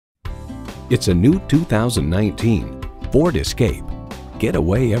It's a new 2019 Ford Escape. Get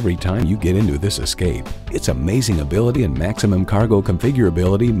away every time you get into this Escape. Its amazing ability and maximum cargo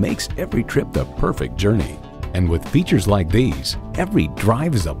configurability makes every trip the perfect journey. And with features like these, every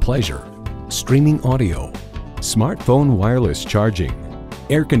drive is a pleasure. Streaming audio, smartphone wireless charging,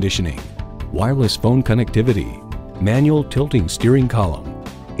 air conditioning, wireless phone connectivity, manual tilting steering column,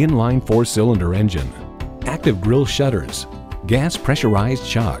 inline 4-cylinder engine, active grille shutters, gas pressurized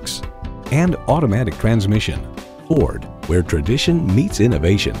shocks, and automatic transmission. Ford, where tradition meets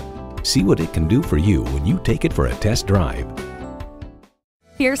innovation. See what it can do for you when you take it for a test drive.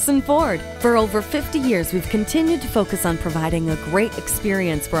 Pearson Ford. For over 50 years, we've continued to focus on providing a great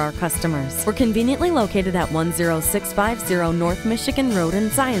experience for our customers. We're conveniently located at 10650 North Michigan Road in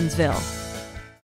Zionsville.